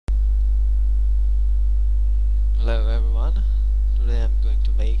Hello everyone, today I'm going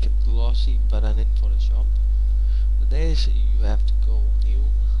to make a glossy button in Photoshop. For this you have to go new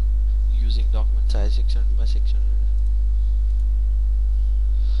using document size 600 by 600.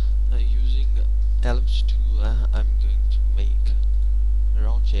 Now using ellipse tool I'm going to make a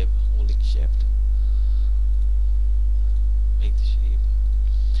round shape holding shift. Make the shape.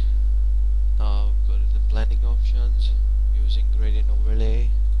 Now go to the blending options using gradient overlay.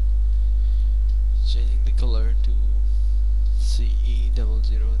 Changing the color to CE0000.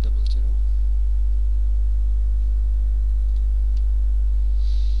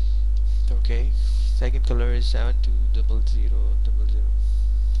 Okay, second color is 720000.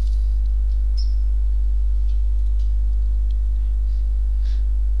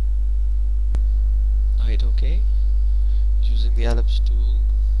 Hit OK. Using the ellipse tool,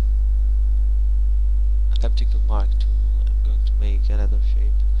 elliptical mark tool, I'm going to make another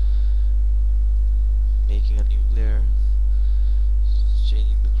shape. Making a new layer,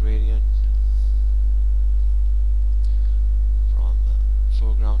 changing the gradient from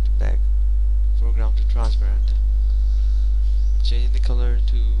foreground to foreground to transparent, changing the color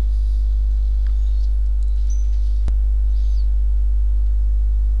to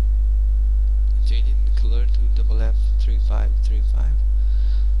F3535.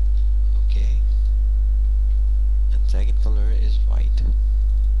 Okay, and second color is white.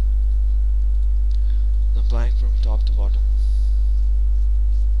 Applying from top to bottom.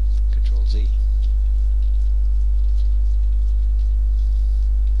 Control Z.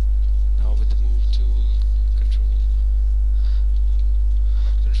 Now with the move tool,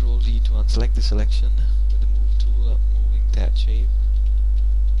 Control D to unselect the selection. With the move tool, moving that shape.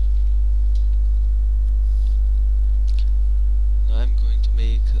 Now I'm going to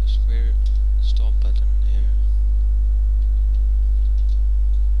make a square stop button here.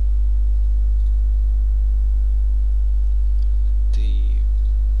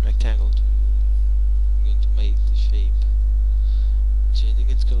 Rectangle tool. I'm going to make the shape, changing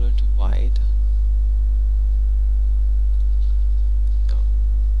its color to white.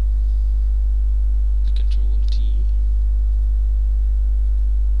 Control T,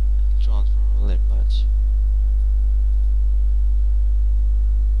 transform a little much.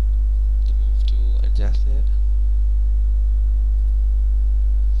 The move tool, adjust it.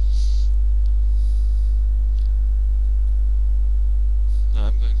 Now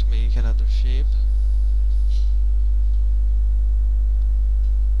I'm going to make another shape.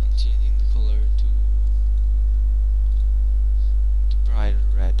 I'm changing the color to brighter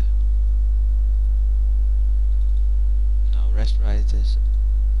red. Now rasterize this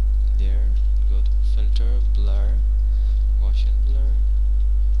layer. Go to filter, blur, Gaussian blur.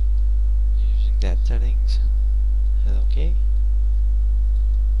 Using that settings. Hit OK.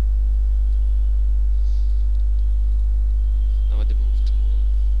 Now with the move tool,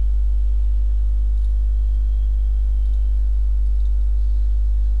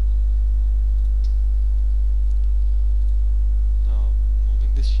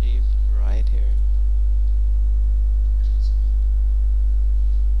 this shape right here.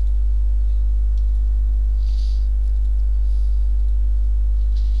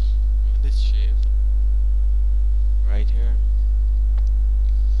 Move this shape right here.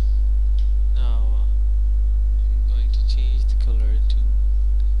 Now I'm going to change the color to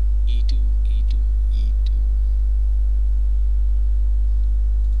E2, E2, E2.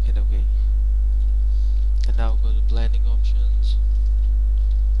 Hit OK. And now go to blending options.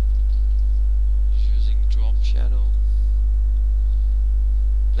 Shadow,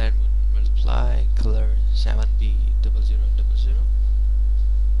 blend multiply, color 7B0000,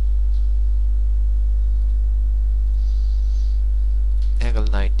 angle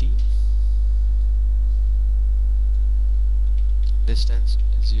 90, distance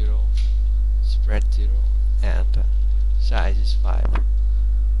 0, spread 0, and size is 5.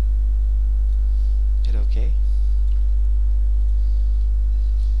 Hit OK.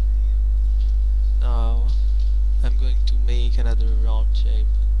 Now I'm going to make another round shape,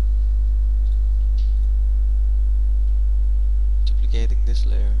 duplicating this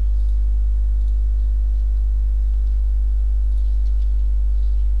layer,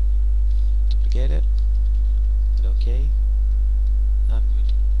 duplicate it, hit OK. Now I'm going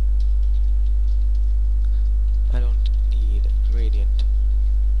to, I don't need a gradient.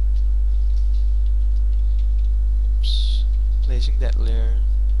 Oops. Placing that layer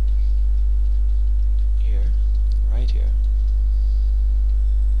here, right here.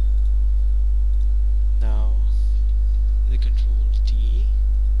 Now the Control T,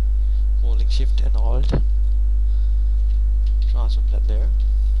 holding Shift and Alt, transform that there.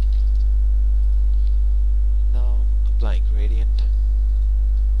 Now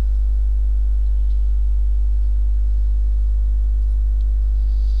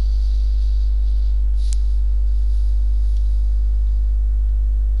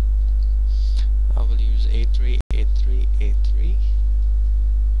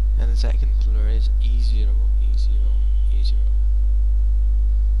the second color is E0, E0, E0,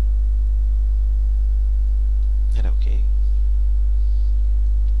 and OK.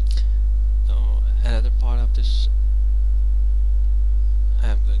 Now another part of this, I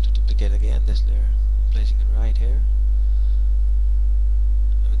am going to duplicate again this layer, placing it right here,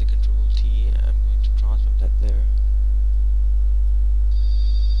 and with the Control T I'm going to transform that layer.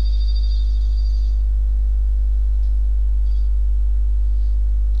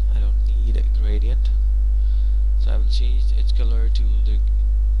 I don't need a gradient, so I will change its color to the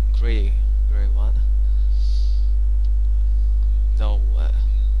gray one. Now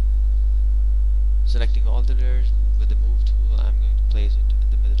selecting all the layers with the move tool, I'm going to place it in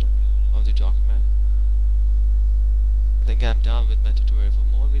the middle of the document. I think I'm done with my tutorial. For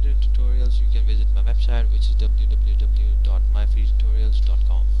more video tutorials you can visit my website, which is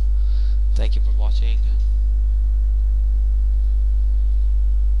www.myfreetutorials.com. Thank you for watching.